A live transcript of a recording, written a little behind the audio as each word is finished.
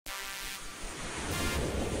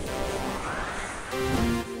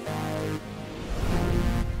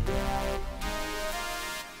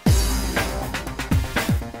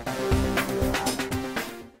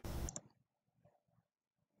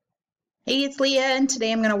Hey, it's Leah, and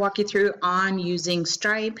today I'm going to walk you through on using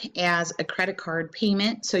Stripe as a credit card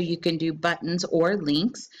payment so you can do buttons or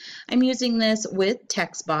links. I'm using this with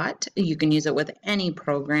textbot. You can use it with any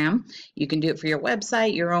program. You can do it for your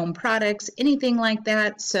website, your own products, anything like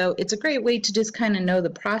that. So it's a great way to just kind of know the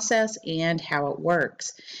process and how it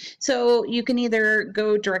works. So you can either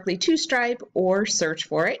go directly to Stripe or search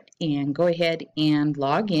for it and go ahead and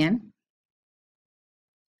log in.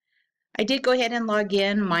 I did go ahead and log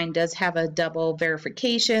in. Mine does have a double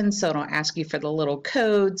verification, so it'll ask you for the little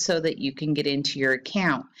code so that you can get into your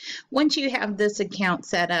account. Once you have this account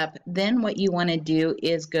set up, then what you want to do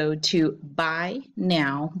is go to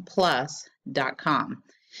buynowplus.com.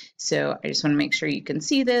 So I just want to make sure you can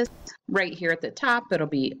see this right here at the top. It'll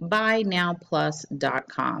be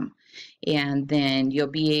buynowplus.com, and then you'll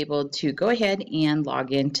be able to go ahead and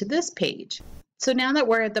log into this page. So now that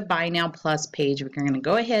we're at the Buy Now Plus page, we're going to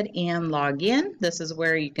go ahead and log in. This is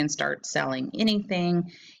where you can start selling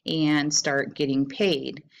anything and start getting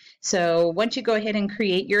paid. So once you go ahead and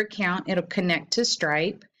create your account, it'll connect to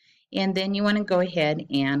Stripe, and then you want to go ahead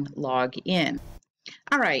and log in.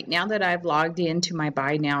 All right, now that I've logged into my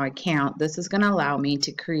Buy Now account, this is going to allow me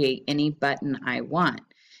to create any button I want.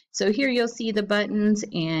 So here you'll see the buttons,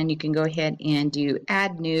 and you can go ahead and do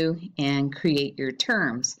Add New and create your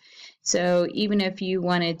terms. So even if you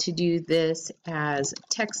wanted to do this as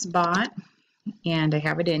textbot, and I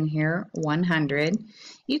have it in here, 100,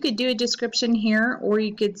 you could do a description here, or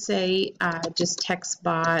you could say just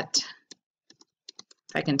textbot, if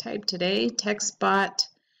I can type today, textbot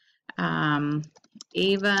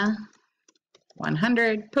Ava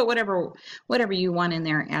 100, put whatever you want in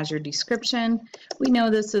there as your description. We know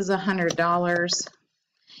this is $100.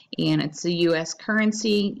 And it's the US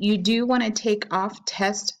currency. You do want to take off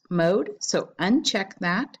test mode, so uncheck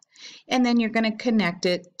that, and then you're going to connect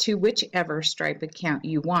it to whichever Stripe account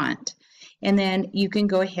you want, and then you can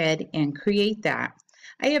go ahead and create that.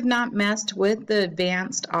 I have not messed with the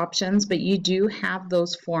advanced options, but you do have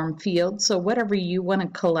those form fields, so whatever you want to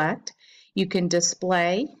collect, you can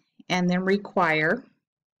display and then require.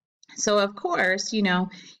 So of course, you know,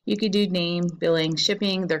 you could do name, billing,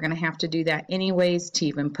 shipping. They're going to have to do that anyways to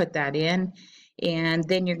even put that in. And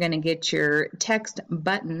then you're going to get your text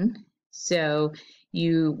button. So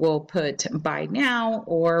you will put buy now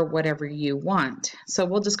or whatever you want. So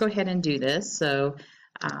we'll just go ahead and do this. So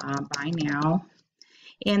buy now.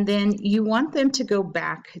 And then you want them to go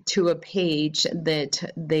back to a page that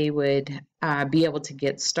they would be able to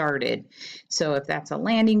get started. So if that's a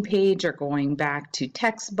landing page or going back to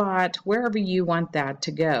textbot, wherever you want that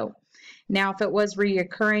to go. Now, if it was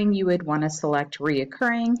reoccurring, you would want to select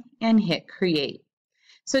reoccurring and hit create.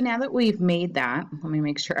 So now that we've made that, let me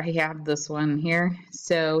make sure I have this one here.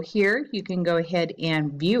 So here you can go ahead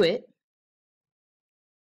and view it.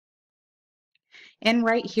 And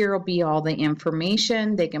right here will be all the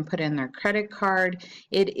information. They can put in their credit card.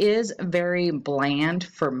 It is very bland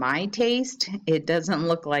for my taste. It doesn't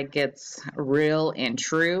look like it's real and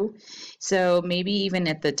true. So maybe even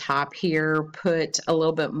at the top here, put a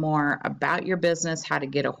little bit more about your business, how to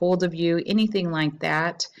get a hold of you, anything like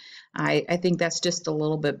that. I think that's just a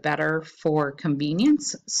little bit better for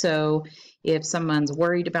convenience. So if someone's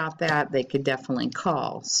worried about that, they could definitely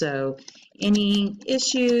call. So any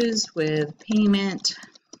issues with payment,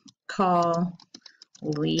 call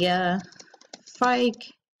Leah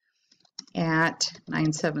Fike at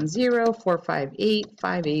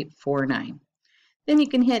 970-458-5849. Then you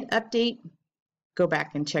can hit update, go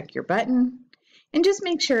back and check your button, and just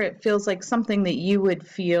make sure it feels like something that you would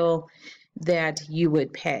feel that you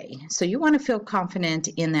would pay. So you want to feel confident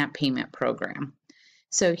in that payment program.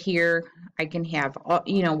 So here I can have,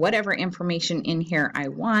 you know, whatever information in here I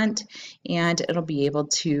want, and it'll be able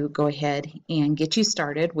to go ahead and get you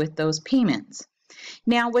started with those payments.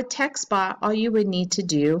 Now with textbot, all you would need to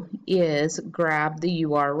do is grab the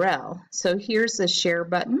URL. So here's the share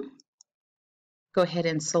button. Go ahead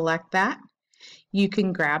and select that. You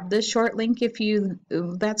can grab the short link if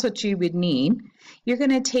that's what you would need. You're going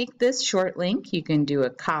to take this short link. You can do a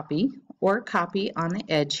copy or copy on the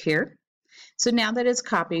edge here. So now that it's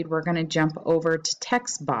copied, we're going to jump over to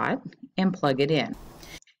textbot and plug it in.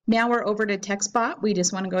 Now we're over to textbot. We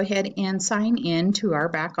just want to go ahead and sign in to our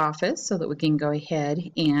back office so that we can go ahead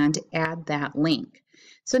and add that link.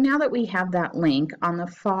 So now that we have that link, on the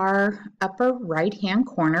far upper right hand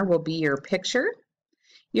corner will be your picture.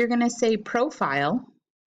 You're going to say profile,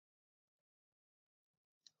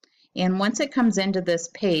 and once it comes into this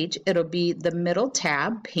page, it'll be the middle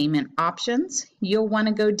tab, payment options. You'll want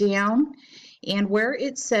to go down, and where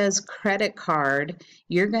it says credit card,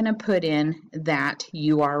 you're going to put in that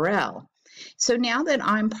URL. So now that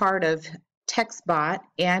I'm part of textbot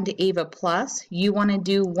and Ava Plus, you want to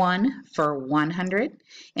do one for 100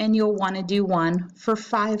 and you'll want to do one for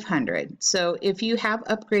 500. So if you have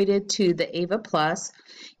upgraded to the Ava Plus,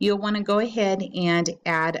 you'll want to go ahead and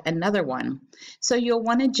add another one. So you'll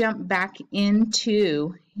want to jump back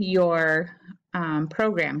into your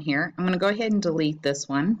program here. I'm going to go ahead and delete this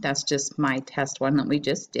one. That's just my test one that we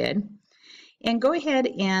just did. And go ahead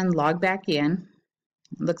and log back in.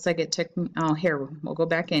 Looks like it took me, oh, here, we'll go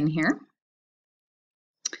back in here.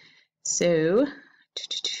 So,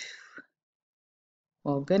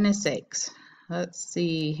 well, goodness sakes. Let's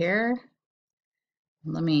see here.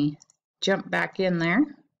 Let me jump back in there.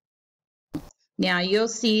 Now you'll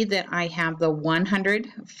see that I have the 100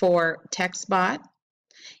 for textbot,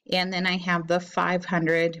 and then I have the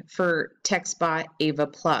 500 for textbot Ava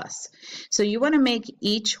Plus. So you want to make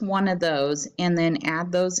each one of those and then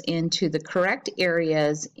add those into the correct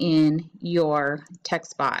areas in your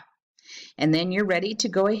textbot. And then you're ready to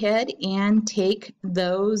go ahead and take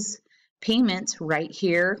those payments right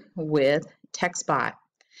here with textbot.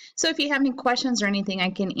 So if you have any questions or anything I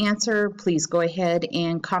can answer, please go ahead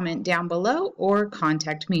and comment down below or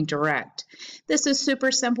contact me direct. This is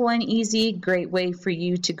super simple and easy, great way for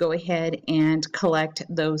you to go ahead and collect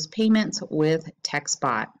those payments with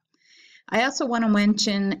textbot. I also want to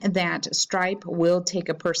mention that Stripe will take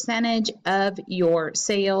a percentage of your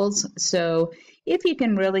sales. So if you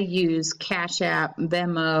can really use Cash App,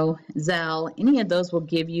 Venmo, Zelle, any of those will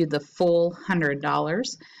give you the full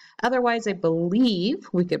 $100. Otherwise, I believe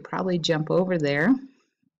we could probably jump over there.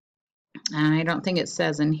 I don't think it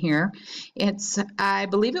says in here. I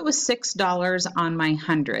believe it was $6 on my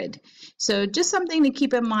 100. So just something to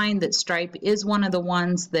keep in mind that Stripe is one of the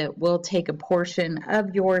ones that will take a portion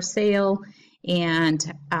of your sale, and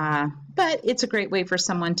but it's a great way for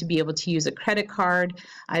someone to be able to use a credit card.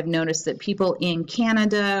 I've noticed that people in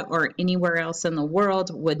Canada or anywhere else in the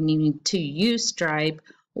world would need to use Stripe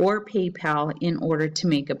or PayPal in order to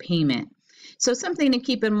make a payment. So something to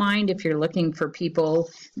keep in mind if you're looking for people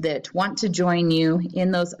that want to join you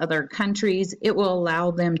in those other countries, it will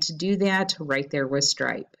allow them to do that right there with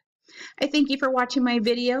Stripe. I thank you for watching my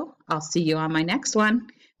video. I'll see you on my next one.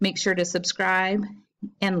 Make sure to subscribe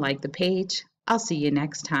and like the page. I'll see you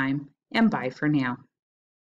next time, and bye for now.